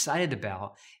what I'm excited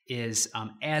about is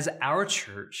as our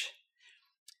church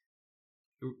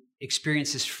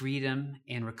experiences freedom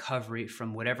and recovery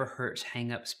from whatever hurts,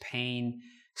 hangups, pain,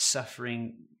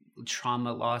 suffering,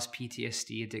 trauma, loss,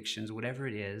 PTSD, addictions, whatever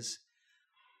it is,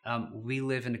 we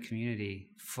live in a community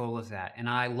full of that. And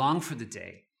I long for the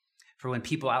day for when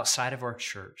people outside of our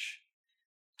church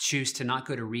choose to not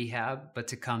go to rehab, but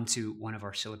to come to one of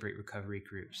our Celebrate Recovery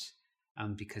groups,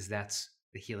 because that's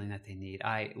the healing that they need.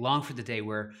 I long for the day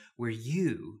where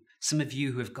you, some of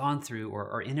you who have gone through or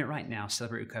are in it right now,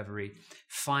 Celebrate Recovery,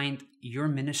 find your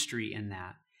ministry in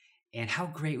that. And how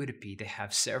great would it be to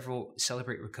have several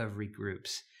Celebrate Recovery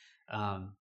groups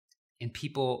and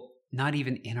people not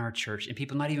even in our church and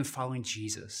people not even following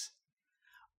Jesus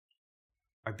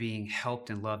are being helped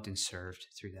and loved and served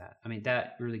through that. I mean,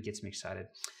 that really gets me excited.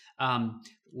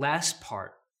 Last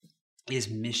part is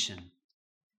mission.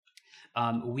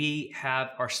 We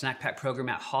have our snack pack program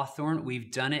at Hawthorne.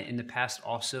 We've done it in the past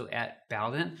also at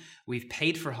Bowden. We've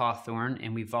paid for Hawthorne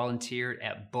and we volunteered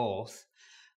at both.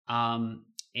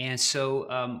 And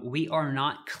so we are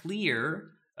not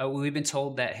clear. We've been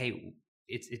told that, hey,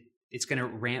 it's going to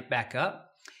ramp back up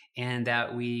and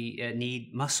that we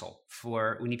need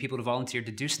we need people to volunteer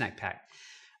to do snack pack.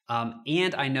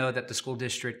 And I know that the school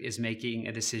district is making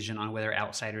a decision on whether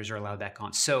outsiders are allowed back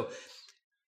on. So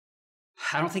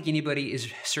I don't think anybody is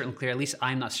certainly clear. At least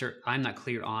I'm not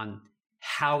clear on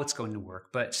how it's going to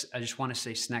work. But I just want to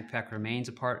say snack pack remains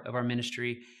a part of our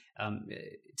ministry,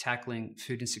 tackling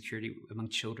food insecurity among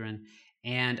children.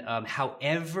 And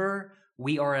however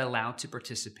we are allowed to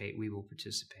participate, we will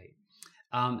participate.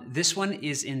 This one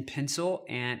is in pencil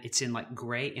and it's in like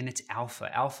gray and it's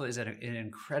alpha. Alpha is an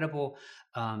incredible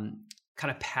kind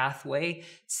of pathway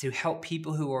to help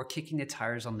people who are kicking the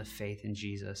tires on the faith in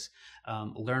Jesus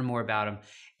learn more about him.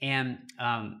 And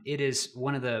it is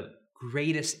one of the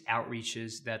greatest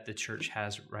outreaches that the church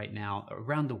has right now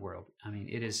around the world. I mean,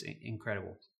 it is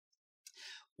incredible.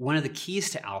 One of the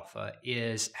keys to Alpha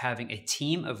is having a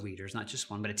team of leaders, not just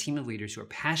one, but a team of leaders who are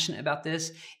passionate about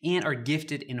this and are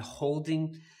gifted in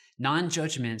holding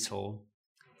non-judgmental,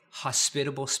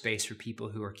 hospitable space for people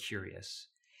who are curious.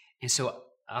 And so,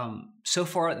 so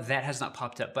far that has not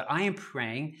popped up, but I am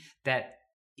praying that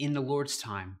in the Lord's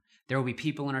time, there will be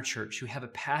people in our church who have a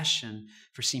passion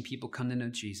for seeing people come to know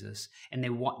Jesus, and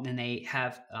they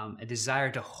have a desire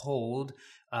to hold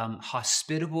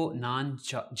hospitable,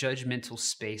 non-judgmental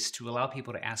space to allow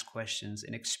people to ask questions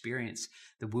and experience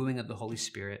the wooing of the Holy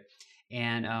Spirit.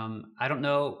 And I don't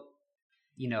know,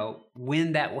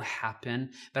 when that will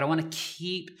happen, but I want to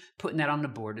keep putting that on the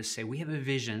board to say we have a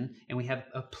vision and we have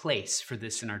a place for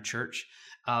this in our church,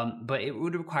 but it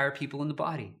would require people in the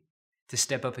body to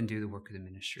step up and do the work of the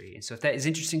ministry. And so if that is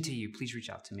interesting to you, please reach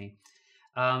out to me.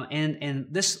 And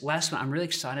this last one I'm really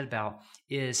excited about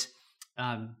is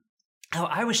how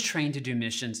I was trained to do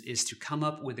missions is to come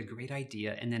up with a great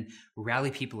idea and then rally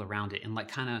people around it and like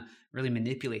kind of really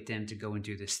manipulate them to go and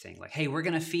do this thing. Like, hey, we're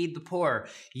going to feed the poor.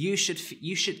 You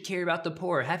should care about the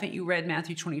poor. Haven't you read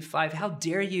Matthew 25? How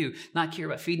dare you not care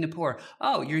about feeding the poor?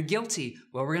 Oh, you're guilty.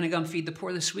 Well, we're going to go and feed the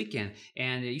poor this weekend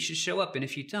and you should show up. And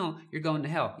if you don't, you're going to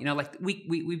hell. Like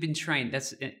we've been trained.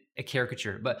 That's a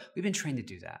caricature, but we've been trained to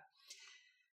do that.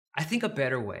 I think a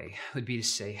better way would be to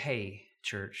say, hey,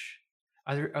 church,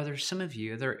 are there some of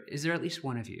you, is there at least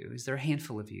one of you, is there a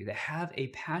handful of you that have a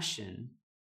passion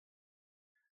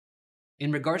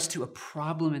in regards to a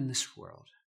problem in this world?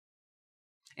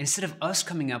 And instead of us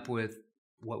coming up with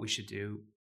what we should do,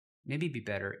 maybe it'd be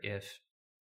better if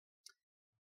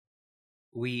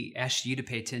we asked you to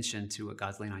pay attention to what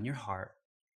God's laying on your heart.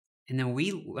 And then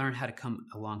we learn how to come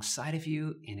alongside of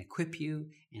you and equip you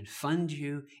and fund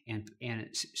you and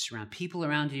surround people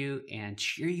around you and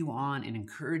cheer you on and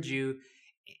encourage you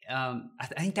I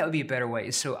think that would be a better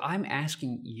way. So I'm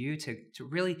asking you to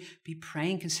really be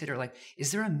praying, consider, like,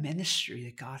 is there a ministry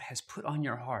that God has put on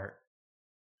your heart?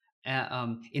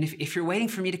 And if you're waiting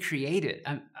for me to create it,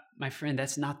 my friend,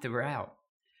 that's not the route.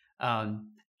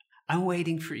 Um, I'm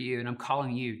waiting for you, and I'm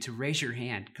calling you to raise your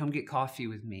hand. Come get coffee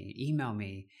with me, email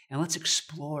me, and let's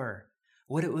explore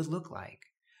what it would look like.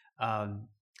 Um,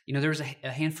 there was a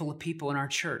handful of people in our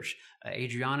church,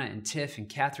 Adriana and Tiff and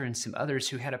Catherine and some others,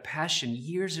 who had a passion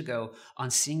years ago on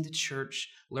seeing the church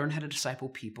learn how to disciple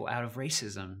people out of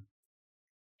racism.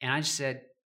 And I just said,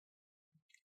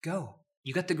 go.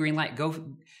 You got the green light.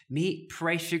 Go meet,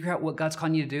 pray, figure out what God's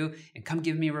calling you to do, and come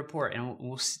give me a report, and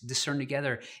we'll discern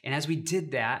together. And as we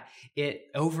did that, it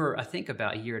over, I think,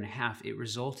 about a year and a half, it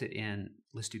resulted in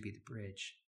Let's Do Be the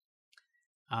Bridge.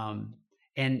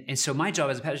 And so my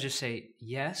job as a pastor is just say,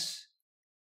 yes,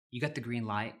 you got the green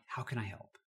light. How can I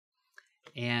help?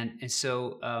 And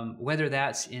so whether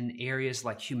that's in areas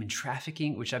like human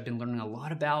trafficking, which I've been learning a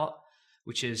lot about,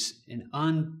 which is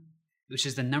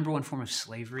the number one form of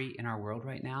slavery in our world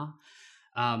right now,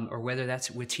 or whether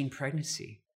that's with teen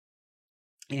pregnancy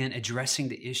and addressing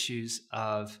the issues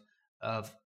of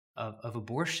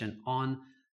abortion on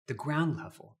the ground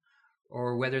level,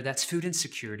 or whether that's food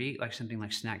insecurity, like something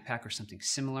like Snack Pack or something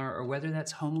similar, or whether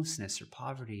that's homelessness or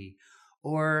poverty,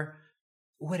 or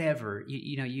whatever,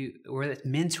 or that's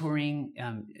mentoring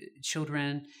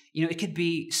children. It could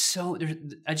be so.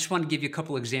 I just want to give you a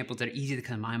couple of examples that are easy to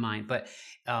come to my mind, but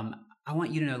I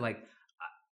want you to know, like,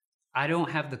 I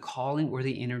don't have the calling or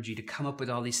the energy to come up with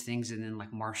all these things and then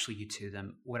like marshal you to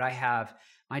them. What I have,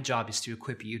 my job is to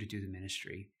equip you to do the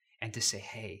ministry and to say,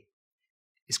 hey,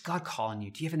 is God calling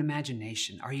you? Do you have an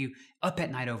imagination? Are you up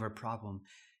at night over a problem?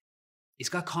 Is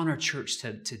God calling our church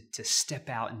to step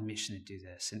out in mission to do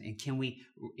this? And can we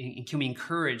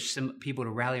encourage some people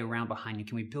to rally around behind you?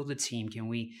 Can we build a team? Can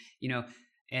we,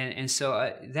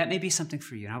 so that may be something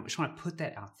for you. And I just want to put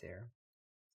that out there.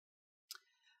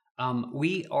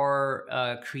 We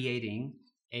are creating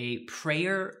a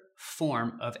prayer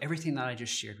form of everything that I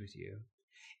just shared with you.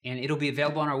 And it'll be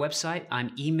available on our website. I'm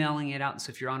emailing it out.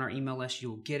 So if you're on our email list,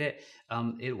 you'll get it.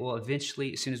 It will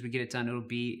eventually, as soon as we get it done, it'll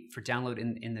be for download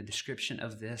in the description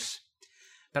of this.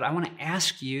 But I want to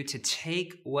ask you to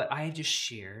take what I just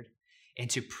shared and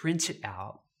to print it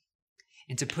out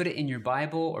and to put it in your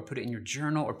Bible, or put it in your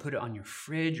journal, or put it on your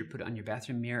fridge, or put it on your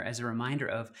bathroom mirror as a reminder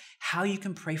of how you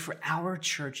can pray for our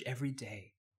church every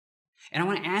day. And I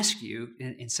want to ask you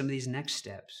in some of these next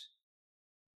steps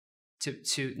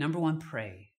to number one,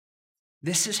 pray.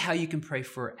 This is how you can pray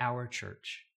for our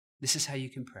church. This is how you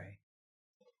can pray.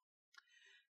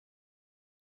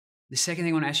 The second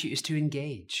thing I want to ask you is to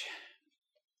engage.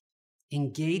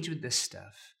 Engage with this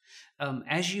stuff.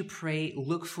 As you pray,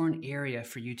 look for an area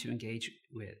for you to engage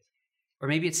with. Or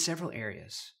maybe it's several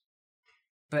areas.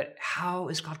 But how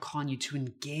is God calling you to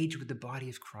engage with the body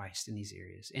of Christ in these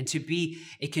areas and to be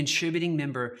a contributing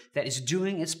member that is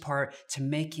doing its part to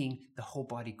making the whole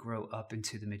body grow up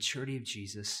into the maturity of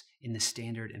Jesus in the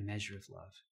standard and measure of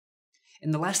love?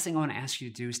 And the last thing I want to ask you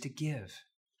to do is to give.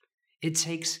 It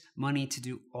takes money to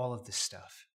do all of this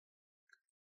stuff.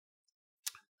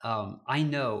 I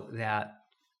know that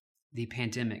the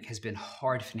pandemic has been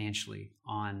hard financially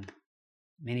on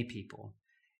many people.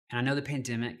 And I know the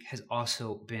pandemic has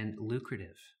also been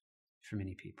lucrative for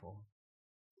many people.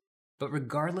 But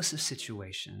regardless of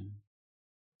situation,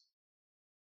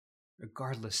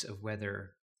 regardless of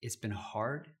whether it's been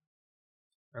hard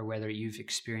or whether you've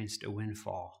experienced a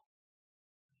windfall,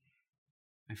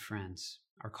 my friends,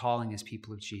 our calling as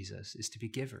people of Jesus is to be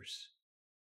givers,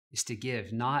 is to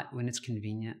give not when it's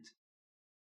convenient,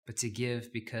 but to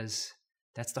give because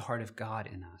that's the heart of God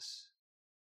in us.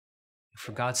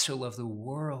 For God so loved the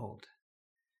world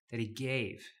that he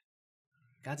gave.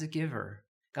 God's a giver.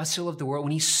 God so loved the world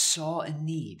when he saw a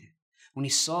need, when he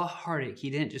saw heartache, he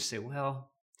didn't just say,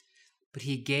 well, but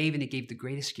he gave, and he gave the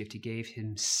greatest gift. He gave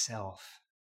himself.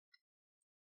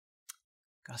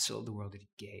 God so loved the world that he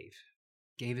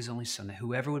gave his only son, that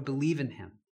whoever would believe in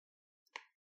him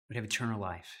would have eternal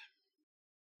life.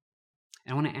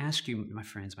 And I want to ask you, my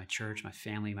friends, my church, my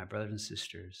family, my brothers and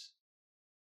sisters,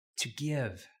 to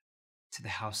give to the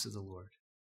house of the Lord.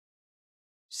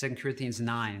 2 Corinthians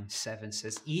 9:7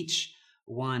 says, each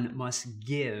one must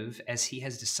give as he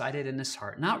has decided in his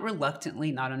heart, not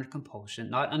reluctantly, not under compulsion,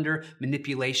 not under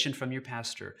manipulation from your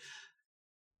pastor.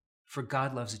 For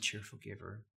God loves a cheerful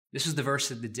giver. This is the verse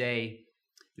of the day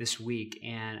this week,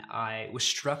 and I was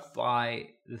struck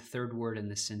by the third word in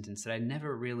this sentence that I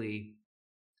never really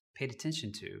paid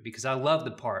attention to, because I love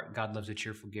the part, God loves a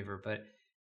cheerful giver, but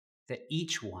that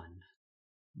each one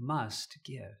must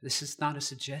give. This is not a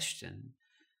suggestion.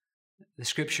 The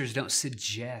scriptures don't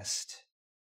suggest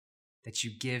that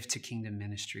you give to kingdom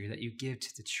ministry, or that you give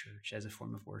to the church as a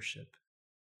form of worship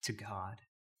to God.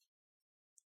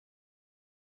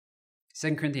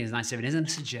 2 Corinthians 9:7 isn't a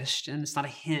suggestion. It's not a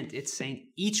hint. It's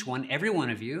saying each one, every one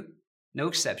of you, no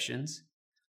exceptions,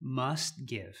 must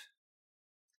give.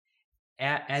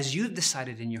 As you've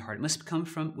decided in your heart, it must come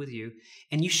from with you,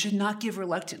 and you should not give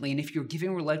reluctantly. And if you're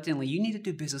giving reluctantly, you need to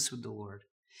do business with the Lord.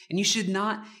 And you should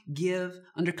not give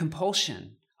under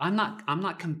compulsion. I'm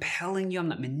not compelling you. I'm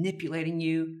not manipulating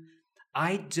you.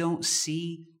 I don't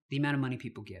see the amount of money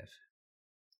people give.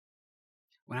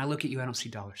 When I look at you, I don't see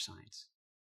dollar signs.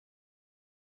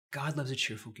 God loves a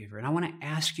cheerful giver. And I want to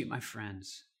ask you, my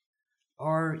friends,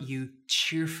 are you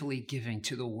cheerfully giving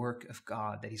to the work of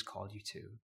God that he's called you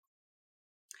to?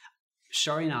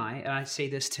 Shari and I say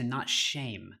this to not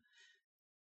shame.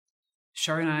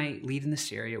 Shari and I lead in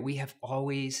this area. We have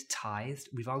always tithed.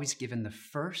 We've always given the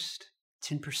first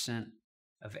 10%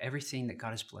 of everything that God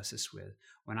has blessed us with.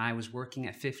 When I was working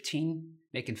at 15,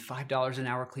 making $5 an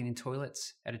hour cleaning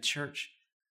toilets at a church,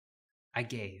 I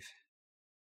gave.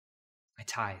 I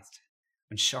tithed.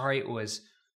 When Shari was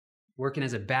working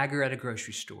as a bagger at a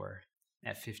grocery store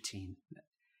at 15,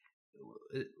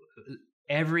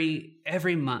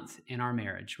 every month in our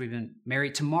marriage, we've been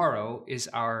married. Tomorrow is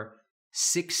our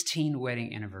 16th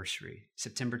wedding anniversary,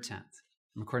 September 10th.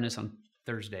 I'm recording this on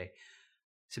Thursday.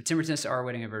 September 10th is our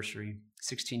wedding anniversary,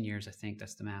 16 years, I think.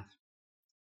 That's the math.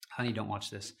 Honey, don't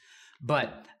watch this.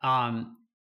 But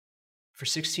for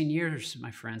 16 years,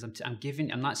 my friends,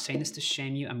 I'm not saying this to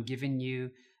shame you. I'm giving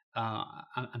you,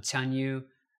 I'm telling you,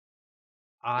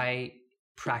 I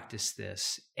practice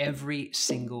this every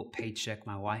single paycheck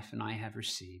my wife and I have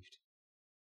received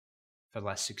for the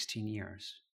last 16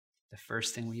 years. The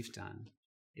first thing we've done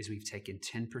is we've taken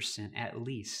 10% at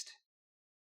least,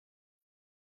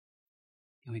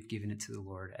 and we've given it to the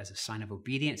Lord as a sign of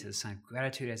obedience, as a sign of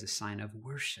gratitude, as a sign of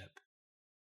worship.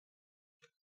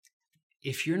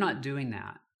 If you're not doing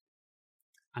that,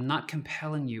 I'm not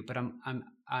compelling you, but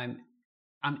I'm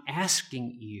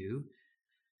asking you.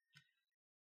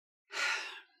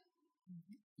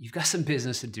 You've got some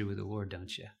business to do with the Lord,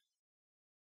 don't you?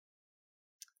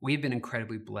 We've been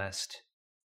incredibly blessed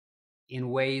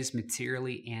in ways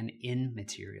materially and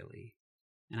immaterially.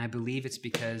 And I believe it's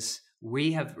because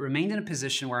we have remained in a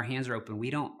position where our hands are open.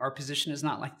 Our position is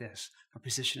not like this. Our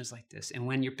position is like this. And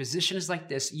when your position is like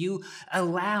this, you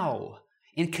allow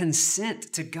and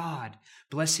consent to God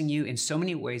blessing you in so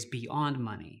many ways beyond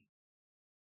money.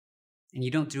 And you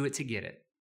don't do it to get it.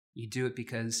 You do it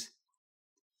because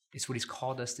it's what he's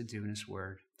called us to do in his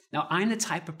word. Now, I'm the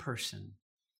type of person,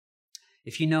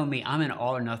 if you know me, I'm an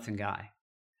all or nothing guy.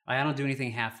 I don't do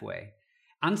anything halfway.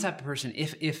 I'm the type of person,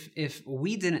 if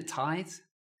we didn't tithe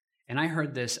and I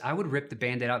heard this, I would rip the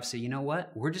Band-Aid off and say, you know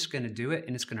what? We're just going to do it,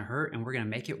 and it's going to hurt, and we're going to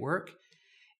make it work.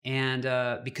 And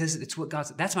because it's what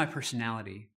that's my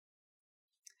personality.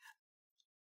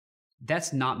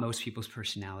 That's not most people's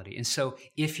personality. And so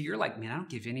if you're like, man, I don't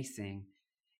give anything,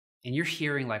 and you're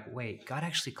hearing like, wait, God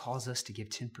actually calls us to give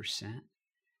 10%?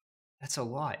 That's a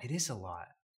lot. It is a lot.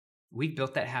 We've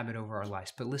built that habit over our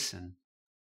lives. But listen,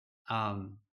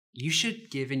 you should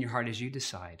give in your heart as you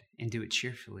decide and do it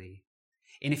cheerfully.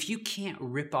 And if you can't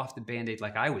rip off the Band-Aid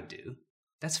like I would do,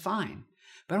 that's fine.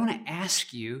 But I want to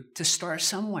ask you to start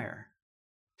somewhere.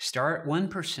 Start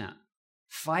 1%,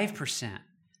 5%.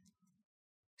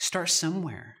 Start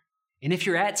somewhere. And if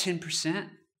you're at 10%,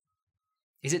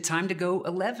 is it time to go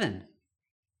 11?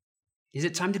 Is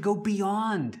it time to go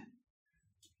beyond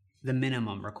the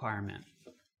minimum requirement?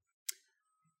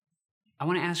 I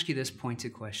want to ask you this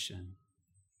pointed question.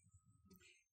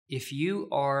 If you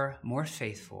are more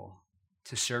faithful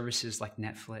to services like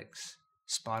Netflix,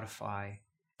 Spotify,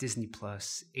 Disney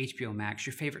Plus, HBO Max,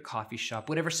 your favorite coffee shop,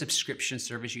 whatever subscription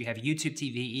service you have, YouTube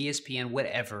TV, ESPN,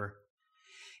 whatever,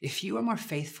 if you are more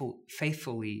faithful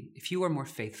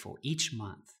each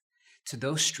month to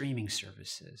those streaming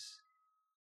services,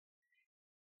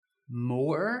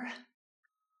 more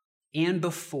and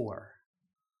before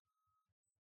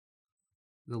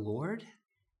the Lord,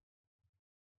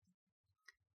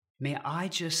 may I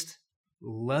just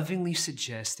lovingly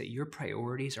suggest that your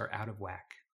priorities are out of whack.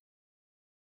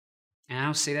 And I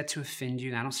don't say that to offend you,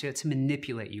 and I don't say that to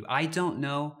manipulate you. I don't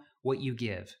know what you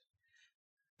give.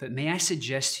 But may I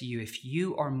suggest to you, if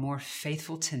you are more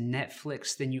faithful to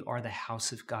Netflix than you are the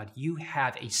house of God, you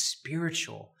have a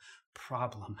spiritual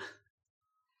problem.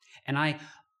 And I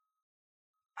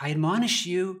admonish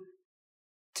you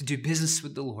to do business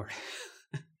with the Lord.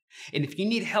 And if you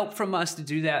need help from us to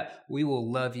do that, we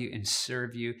will love you and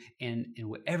serve you in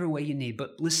whatever way you need.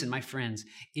 But listen, my friends,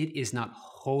 it is not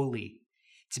holy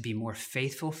to be more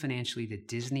faithful financially to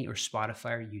Disney or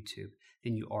Spotify or YouTube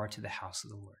than you are to the house of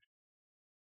the Lord.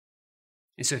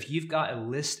 And so if you've got a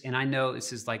list, and I know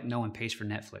this is like no one pays for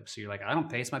Netflix, so you're like, I don't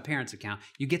pay, it's my parents' account.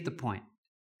 You get the point.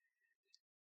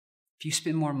 If you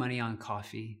spend more money on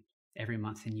coffee every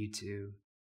month than you do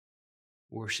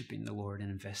worshiping the Lord and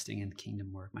investing in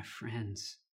kingdom work, my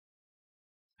friends,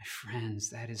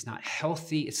 that is not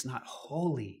healthy. It's not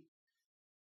holy.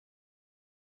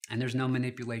 And there's no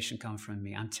manipulation come from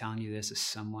me. I'm telling you this as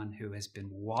someone who has been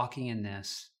walking in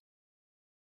this.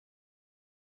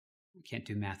 I can't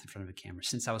do math in front of a camera.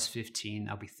 Since I was 15,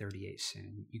 I'll be 38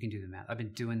 soon. You can do the math. I've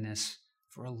been doing this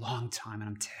for a long time, and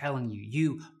I'm telling you,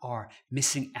 you are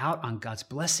missing out on God's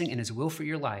blessing and his will for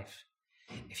your life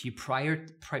if you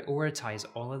prioritize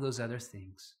all of those other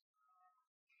things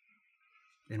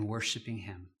than worshiping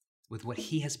him with what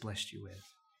he has blessed you with.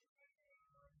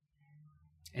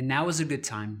 And now is a good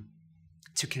time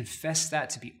to confess that,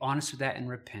 to be honest with that, and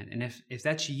repent. And if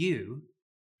that's you,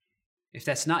 if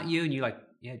that's not you, and you're like,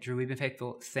 yeah, Drew, we've been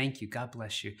faithful, thank you, God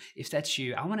bless you. If that's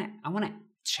you, I want to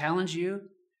challenge you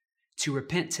to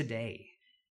repent today,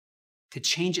 to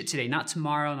change it today, not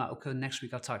tomorrow, not okay, next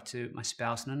week I'll talk to my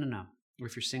spouse. No. Or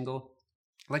if you're single,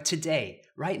 like today,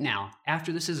 right now,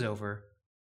 after this is over,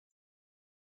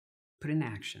 put it in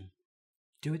action.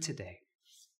 Do it today.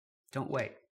 Don't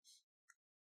wait.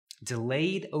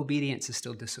 Delayed obedience is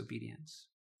still disobedience.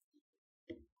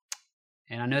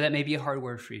 And I know that may be a hard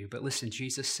word for you, but listen,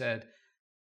 Jesus said,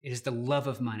 it is the love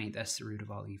of money that's the root of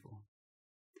all evil.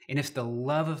 And if the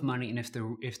love of money and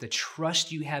if the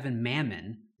trust you have in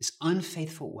mammon, this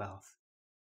unfaithful wealth,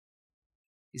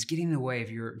 is getting in the way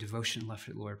of your devotion and love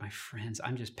for the Lord, my friends,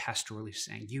 I'm just pastorally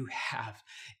saying you have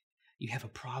a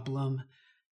problem,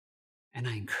 and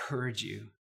I encourage you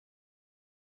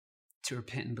to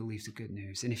repent and believe the good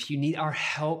news. And if you need our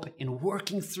help in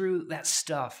working through that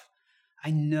stuff,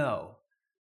 I know,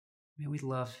 man, we'd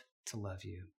love to love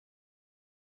you.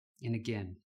 And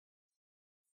again,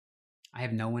 I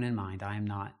have no one in mind. I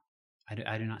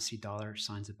do not see dollar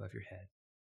signs above your head.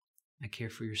 I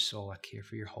care for your soul. I care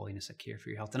for your holiness. I care for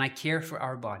your health. And I care for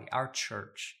our body. Our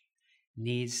church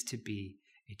needs to be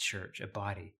a church, a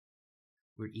body,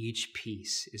 where each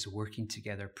piece is working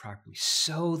together properly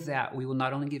so that we will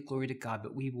not only give glory to God,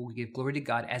 but we will give glory to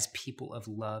God as people of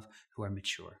love who are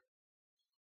mature.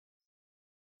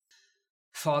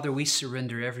 Father, we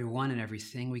surrender everyone and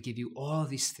everything. We give you all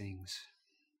these things.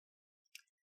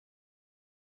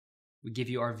 We give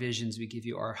you our visions, we give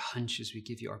you our hunches, we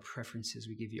give you our preferences,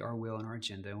 we give you our will and our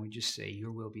agenda, and we just say,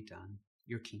 your will be done,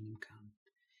 your kingdom come.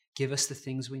 Give us the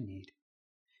things we need.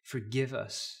 Forgive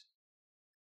us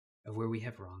of where we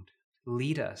have wronged.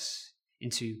 Lead us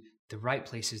into the right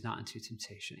places, not into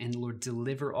temptation. And Lord,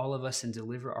 deliver all of us and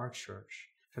deliver our church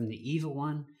from the evil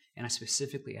one. And I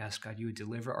specifically ask, God, you would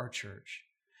deliver our church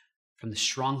from the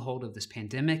stronghold of this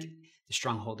pandemic, the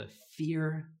stronghold of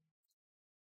fear,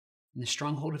 and the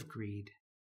stronghold of greed,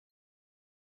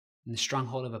 and the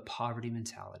stronghold of a poverty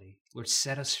mentality. Lord,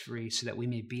 set us free so that we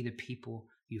may be the people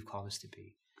you've called us to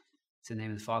be. It's in the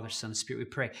name of the Father, Son, and Spirit we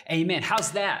pray. Amen.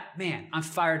 How's that? Man, I'm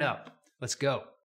fired up. Let's go.